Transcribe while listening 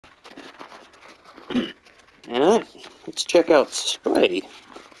Alright, let's check out Stray.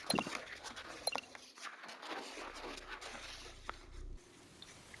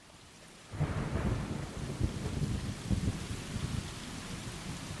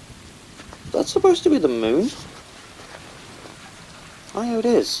 That's supposed to be the moon? Oh, it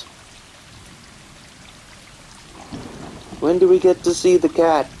is. When do we get to see the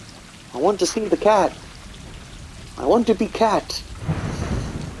cat? I want to see the cat. I want to be cat.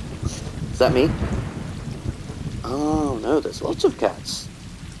 Is that me? Oh no, there's lots of cats.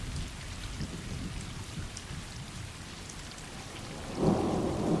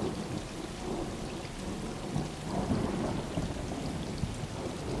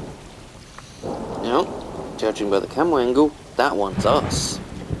 Now, judging by the camera angle, that one's us.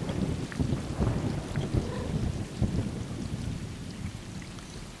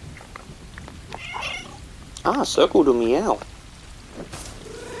 Ah, circle to meow.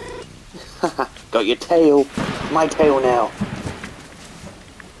 Haha, got your tail. My tail now.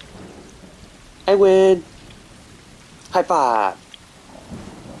 I win. High five.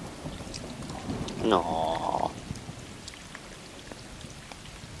 No.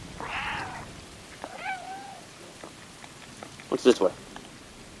 What's this way?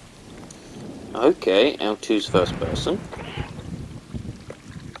 Okay, L2's first person.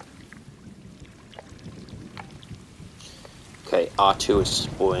 Okay, R2 is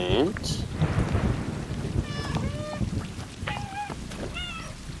sprint.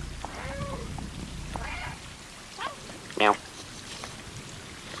 Meow.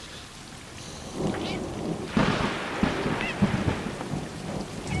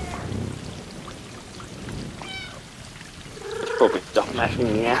 Probably stop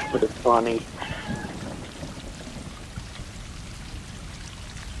mashing me out, but it's funny.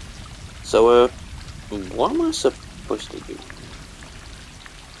 So, what am I supposed to do?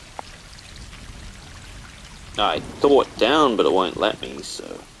 I thought down, but it won't let me, so...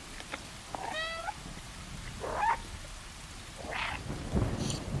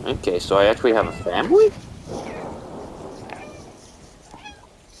 Okay, so I actually have a family?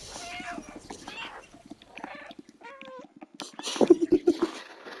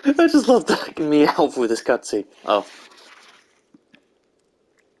 I just love that I can meow with this cutscene. Oh.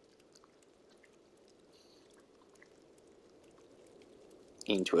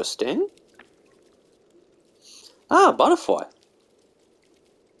 Interesting. Ah, butterfly.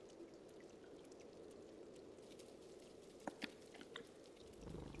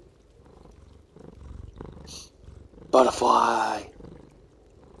 Butterfly.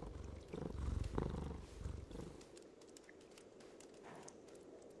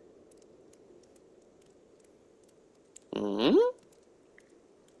 Hmm?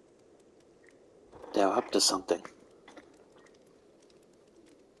 They're up to something.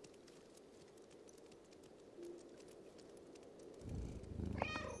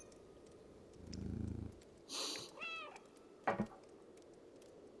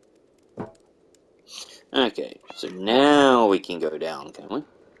 Okay, so now we can go down, can we?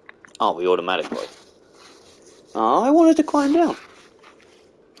 Oh, we automatically. Oh, I wanted to climb down.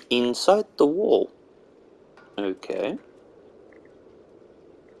 Inside the wall. Okay.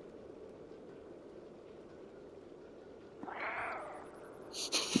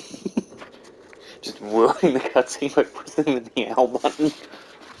 Just ruining the cutscene by pressing the L button.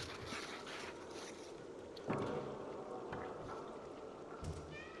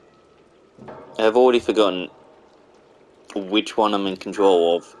 I've already forgotten which one I'm in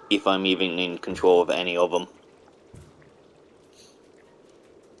control of, if I'm even in control of any of them.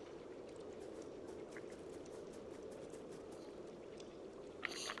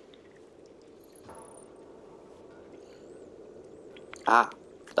 Ah,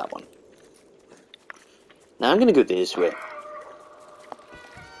 that one. Now I'm gonna go this way.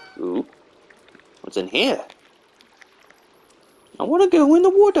 Ooh, what's in here? I wanna go in the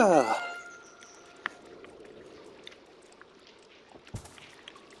water!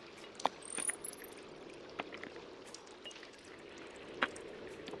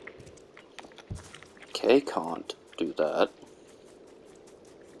 Okay, can't do that.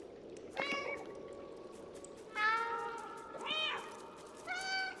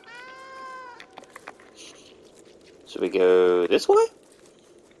 So we go this way?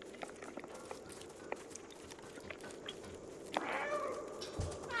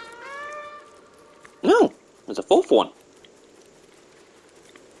 No, there's a fourth one.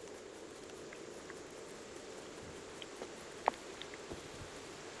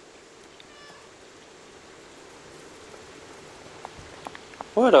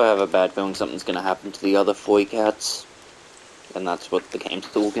 Why do I have a bad feeling something's gonna happen to the other 4 cats? And that's what the game's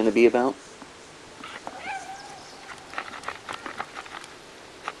still gonna be about?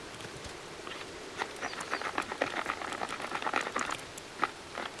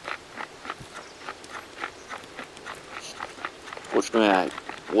 Right,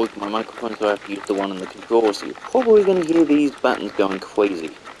 work my microphone, so I have to use the one in the controller, so you're probably going to hear these buttons going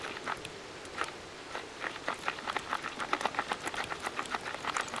crazy.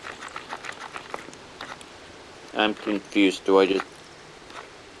 I'm confused, do I just...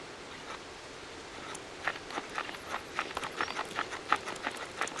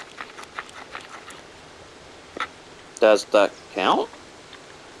 Does that count?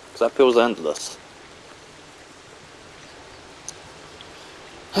 Because that feels endless.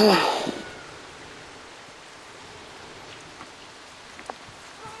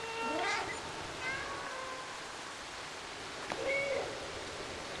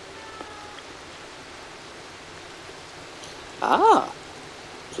 Ah!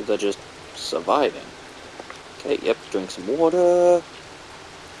 So they're just surviving. Okay, yep, drink some water.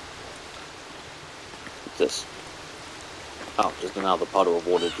 What's this? Oh, just another puddle of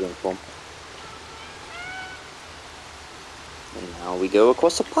water to drink from. And now we go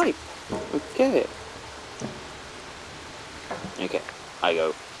across a pipe. Okay. Okay, I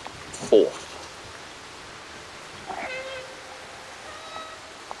go fourth.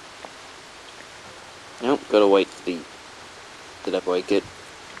 Nope, gotta wait for the... Did I break it?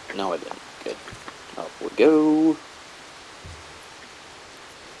 No, I didn't. Good. Up we go.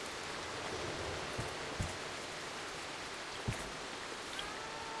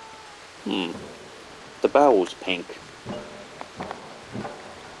 The barrel's pink.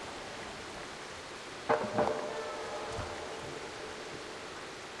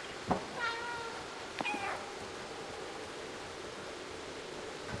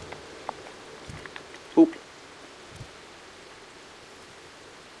 Oop.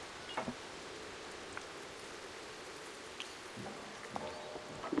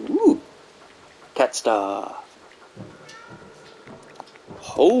 Ooh. Cat star.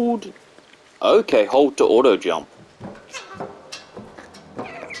 Hold. Okay, hold to auto jump.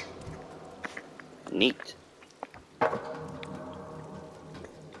 Neat. Is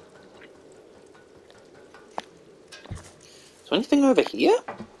there anything over here?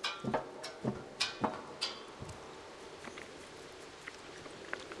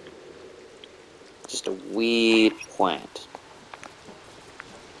 Just a weird plant.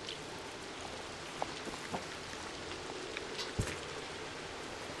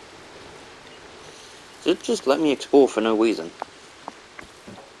 Just let me explore for no reason.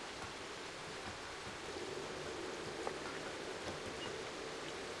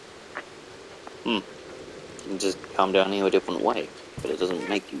 You can just come down here a different way, but it doesn't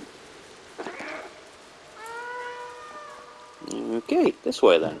make you. Okay, this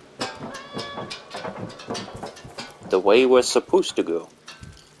way then. The way we're supposed to go.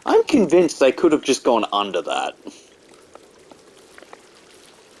 I'm convinced they could have just gone under that.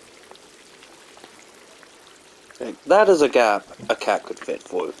 That is a gap a cat could fit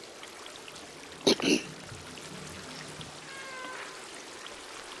through. I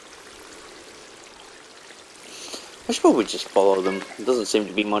should probably just follow them. There doesn't seem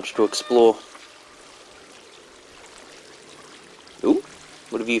to be much to explore. Ooh,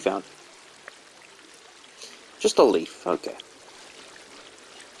 what have you found? Just a leaf, okay.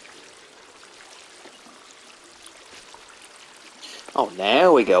 Oh,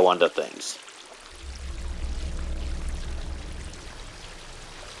 now we go under things.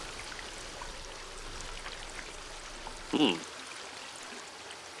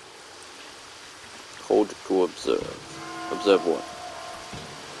 Hold to observe. Observe what?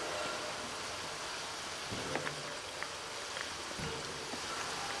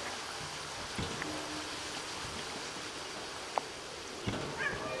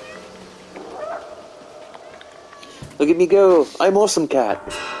 Look at me go! I'm awesome cat!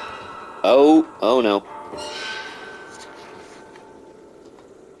 Oh no.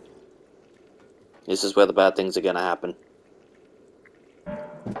 This is where the bad things are gonna happen.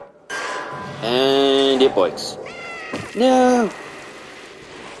 And it breaks. No!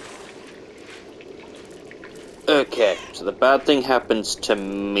 Okay, so the bad thing happens to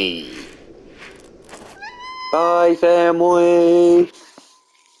me. Bye, family!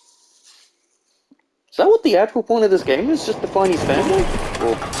 Is that what the actual point of this game is? Just to find his family?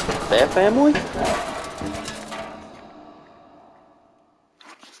 Or their family?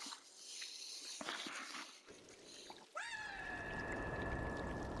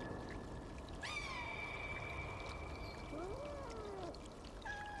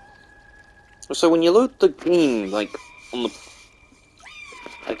 So when you load the game, like, on the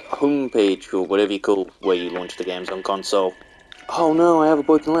homepage or whatever you call where you launch the games on console. Oh no, I have a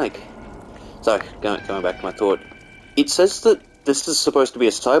broken leg. Sorry, going back to my thought. It says that this is supposed to be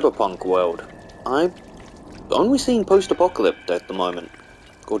a cyberpunk world. I only seeing post-apocalypse at the moment.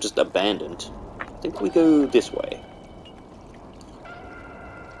 Or just abandoned. I think we go this way.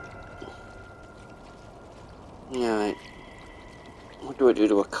 Yeah. What do I do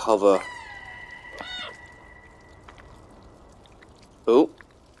to recover? Oh.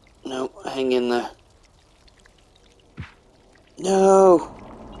 No, hang in there. No!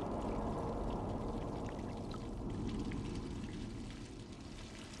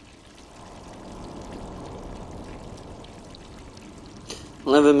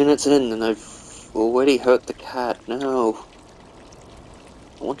 11 minutes in and I've already hurt the cat. No.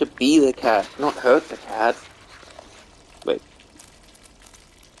 I want to be the cat, not hurt the cat. Wait.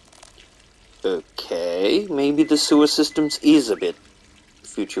 Okay, maybe the sewer systems is a bit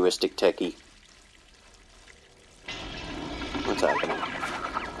futuristic techy. What's happening?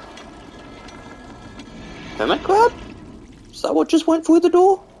 Hermit crab? Is that what just went through the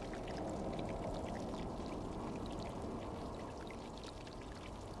door?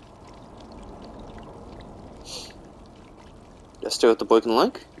 Let's stare at the broken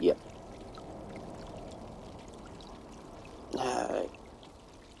leg? Yep. Alright.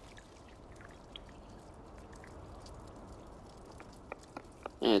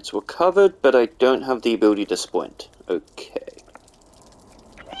 It's recovered, but I don't have the ability to sprint. Okay.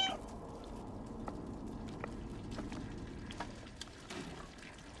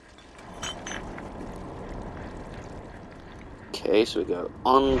 Okay, so we go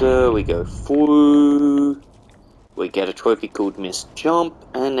under, we go through, we get a trophy called Miss Jump,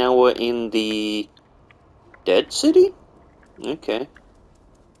 and now we're in the Dead City? Okay.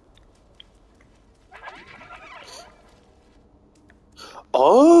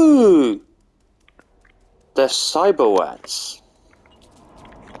 Oh! They're cyber rats.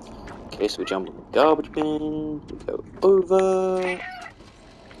 Okay, so we jump in the garbage bin, we go over.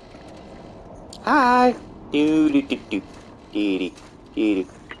 Hi! Do do do do. Dee dee.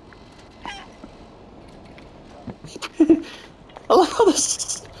 I love how the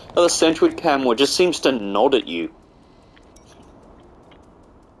Centroid camera just seems to nod at you.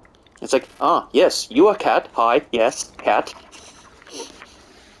 It's like, ah, yes, you are cat. Hi, yes, cat.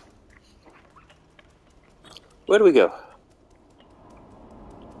 Where do we go?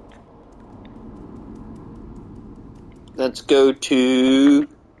 Let's go to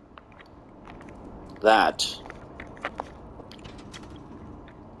that.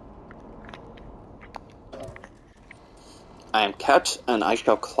 I am cat, and I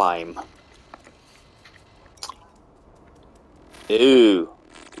shall climb. Ooh,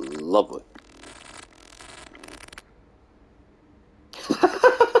 lovely.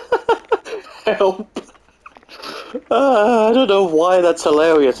 Help! I don't know why that's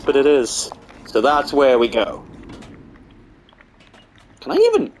hilarious, but it is. So that's where we go. Can I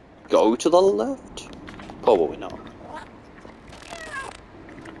even go to the left? Probably not.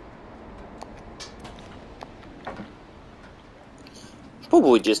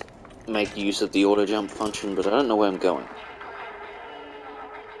 Probably just make use of the auto jump function, but I don't know where I'm going.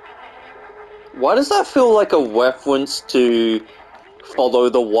 Why does that feel like a reference to Follow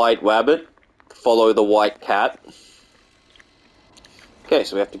the White Rabbit? Follow the White Cat? Okay,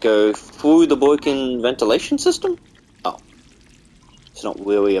 so we have to go through the broken ventilation system? Oh. It's not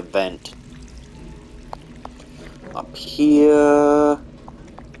really a vent. Up here.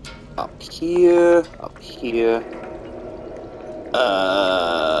 Up here. Up here.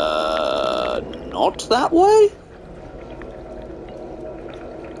 Not that way?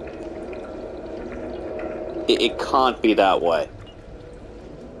 It can't be that way.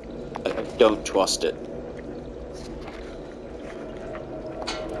 I don't trust it.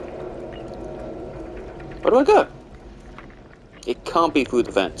 Where do I go? It can't be through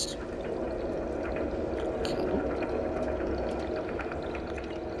the vents. Okay.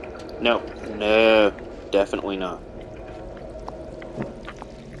 No. No. Definitely not.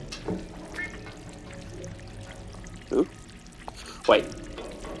 Ooh. Wait.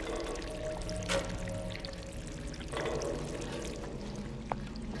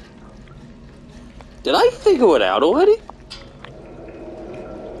 Did I figure it out already?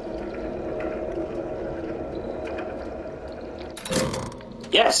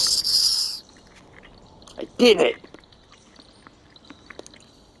 Yes! I did it!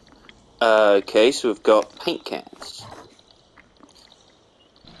 Okay, so we've got paint cans.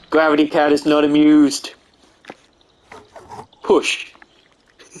 Gravity Cat is not amused. Push.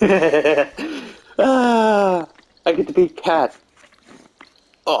 Ah, I get to be cat.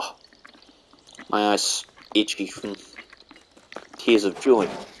 Oh, my eyes itchy from tears of joy.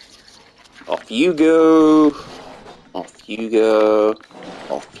 Off you go. Off you go.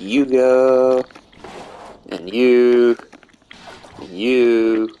 Off you go. And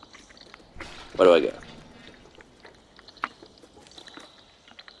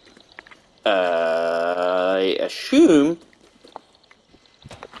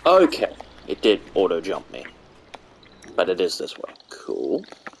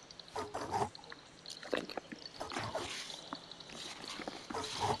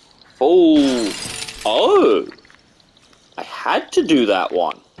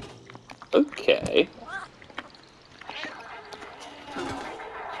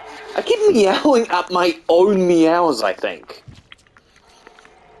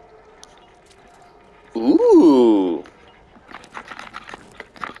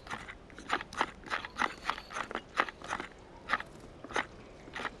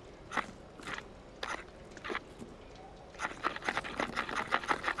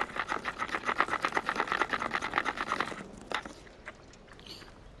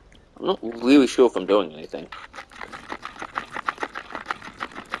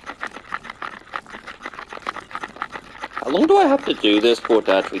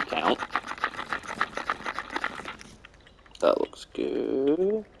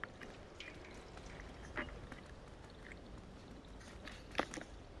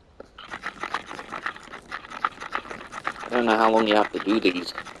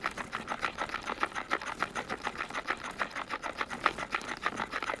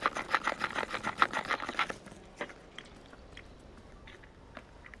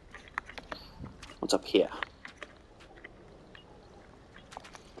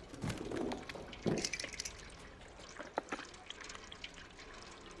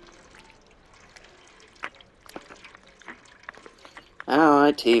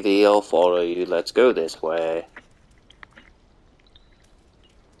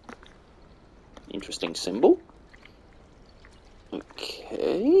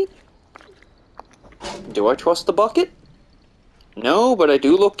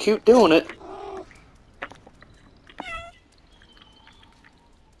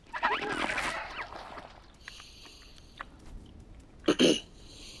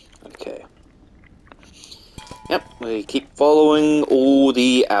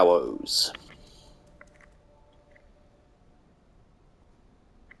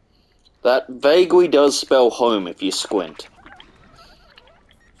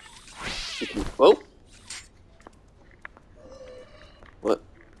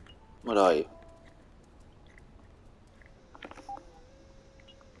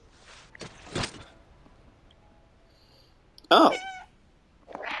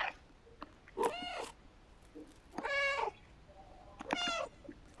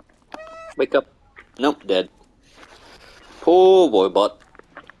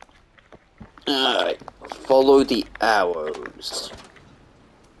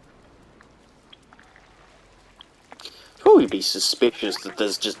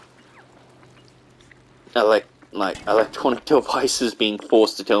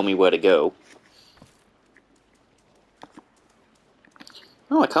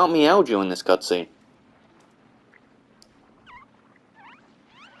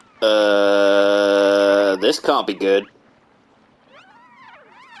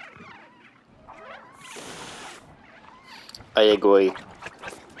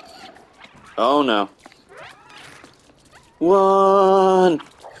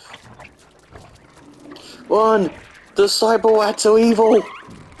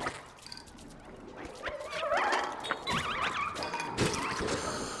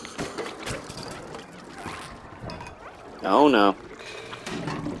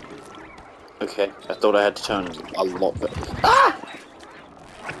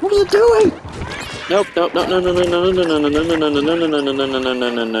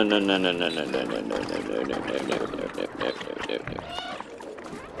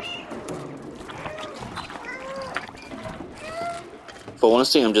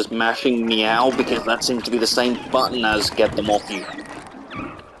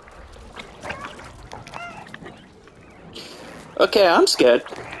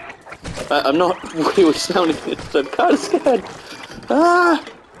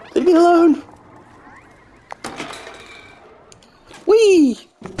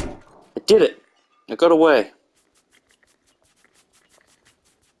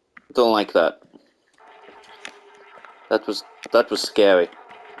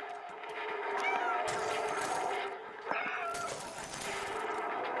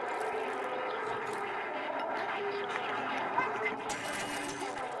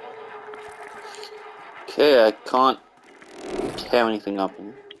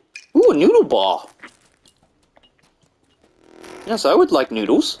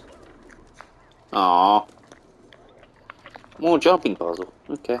More jumping puzzle.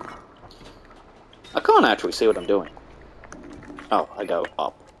 Okay. I can't actually see what I'm doing. Oh, I go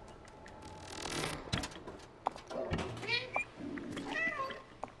up.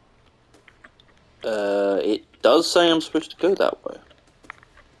 It does say I'm supposed to go that way.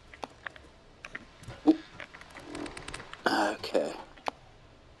 Ooh. Okay.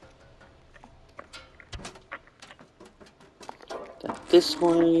 Then this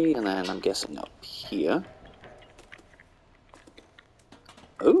way, and then I'm guessing up here.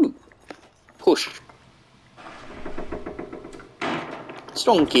 Oh, push.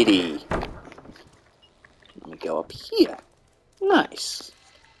 Strong kitty. Let me go up here. Nice.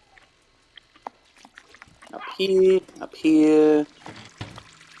 Up here,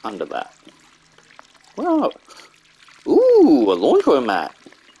 under that. Wow. Ooh, a laundry mat.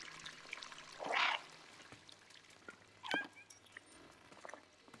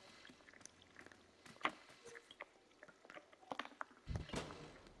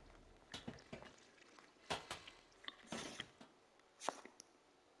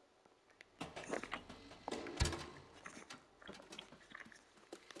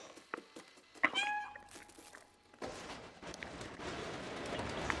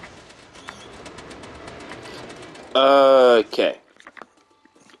 Okay.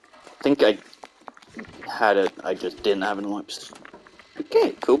 I think I had it, I just didn't have it in my position.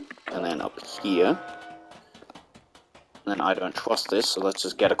 Okay, cool. And then up here. And then I don't trust this, so let's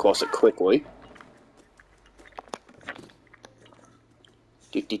just get across it quickly.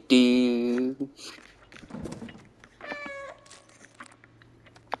 Do do do.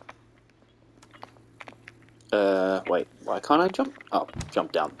 Wait, why can't I jump? Oh,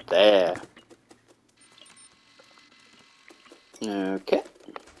 jump down there. Okay.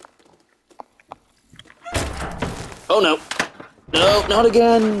 Oh no! No, not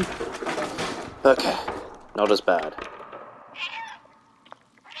again! Okay, not as bad.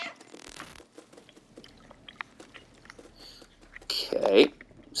 Okay,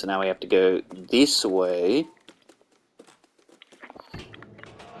 so now we have to go this way.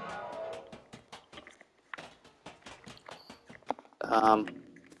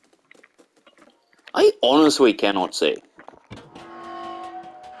 I honestly cannot see.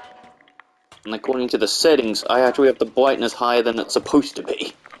 And according to the settings, I actually have the brightness higher than it's supposed to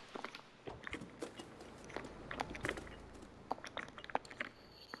be.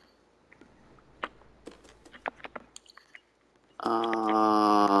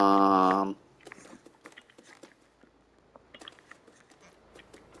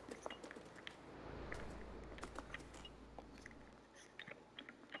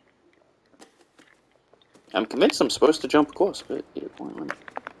 I'm convinced I'm supposed to jump across, but it won't let me.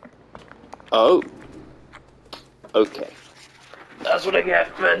 Oh. Okay. That's what I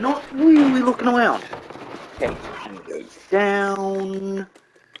get for not really looking around. Okay, and go down.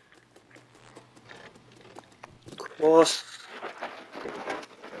 Across.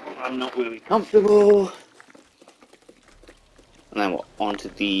 I'm not really comfortable. And then we're onto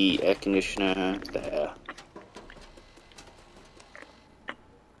the air conditioner there.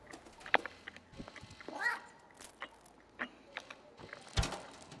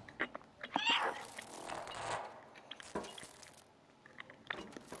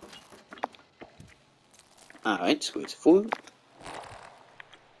 Alright, squeeze full.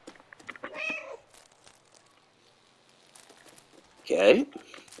 Okay.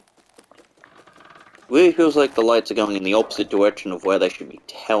 Really feels like the lights are going in the opposite direction of where they should be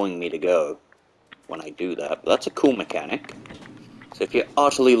telling me to go when I do that, but that's a cool mechanic. So if you're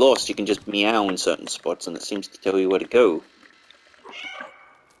utterly lost, you can just meow in certain spots and it seems to tell you where to go.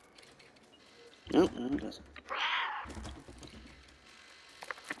 No, it doesn't.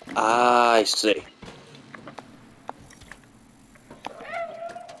 Ah, I see.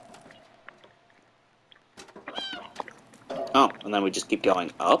 Oh, and then we just keep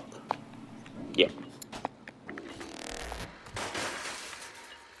going up? Yeah.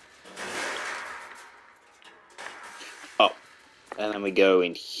 Oh, and then we go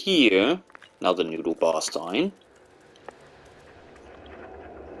in here, another noodle bar sign.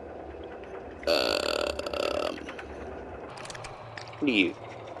 What are you?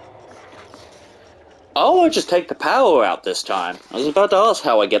 Oh, I just take the power out this time. I was about to ask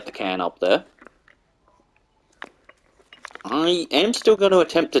how I get the can up there. I am still going to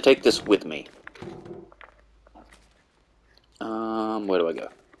attempt to take this with me. Where do I go?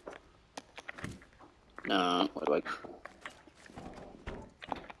 Where do I go?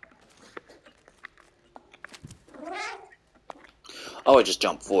 Oh, I just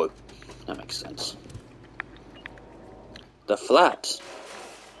jump forward. That makes sense. The flat.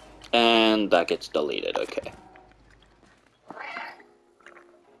 And that gets deleted, okay.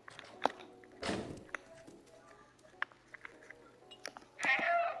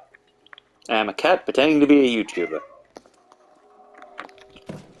 I'm a cat pretending to be a YouTuber.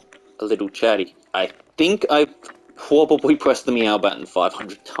 A little chatty. I think I've probably pressed the meow button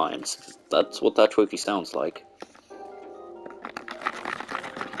 500 times. That's what that trophy sounds like.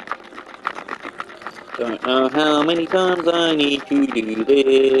 Don't know how many times I need to do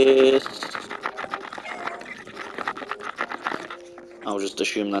this. I'll just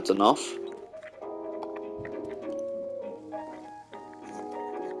assume that's enough.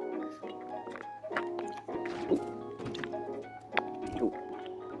 Ooh.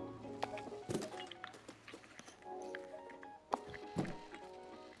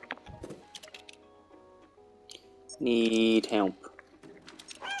 Need help.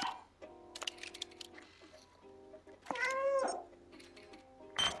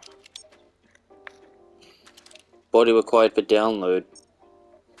 Body required for download.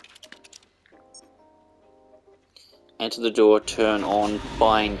 Enter the door, turn on,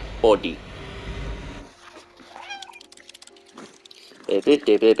 find body.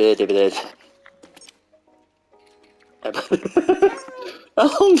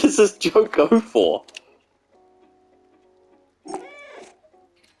 How long does this joke go for?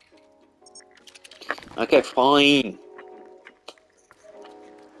 Okay, fine.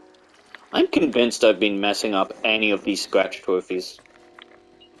 I'm convinced I've been messing up any of these scratch trophies.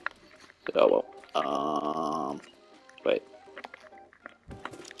 Oh well. Wait.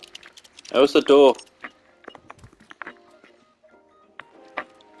 There's the door.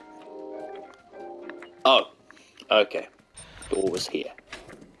 Oh, okay. Door was here.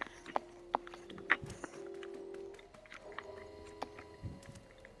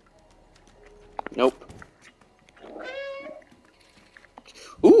 Nope.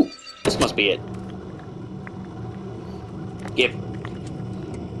 Ooh, this must be it. Give.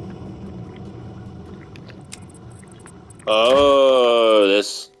 Oh,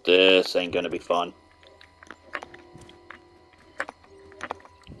 this ain't gonna be fun.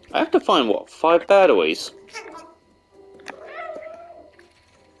 I have to find, what, 5 batteries?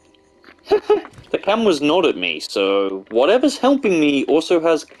 The camera's not at me, so whatever's helping me also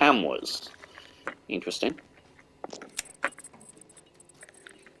has cameras. Interesting.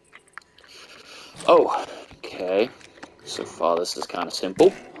 Oh, okay. So far this is kind of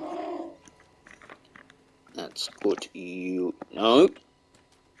simple. Let's put you... No.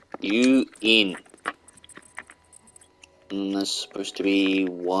 You in. And there's supposed to be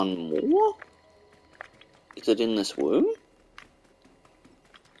one more? Is it in this room?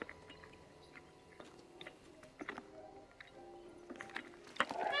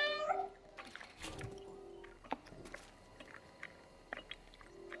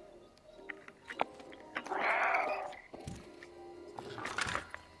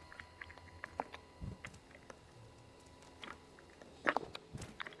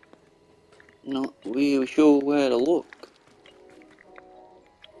 Not really sure where to look.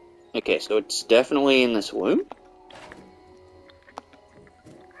 Okay, so it's definitely in this room.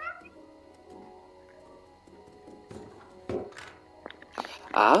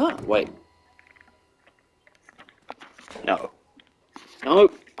 Ah, wait. No. No,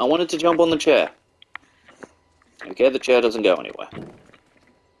 I wanted to jump on the chair. Okay, the chair doesn't go anywhere.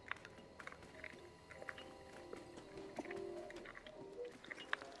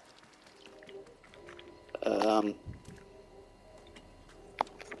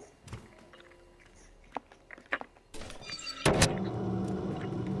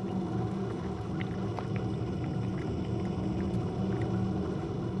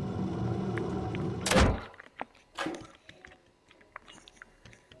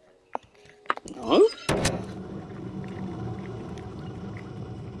 No?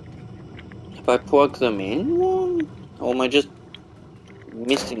 If I plug them in wrong? Or am I just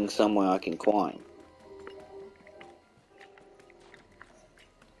missing somewhere I can climb?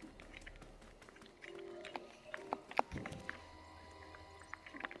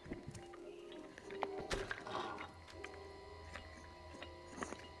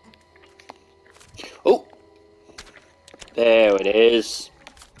 Oh! There it is.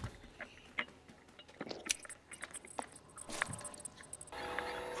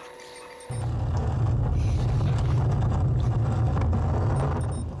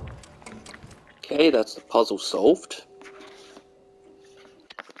 Okay, that's the puzzle solved.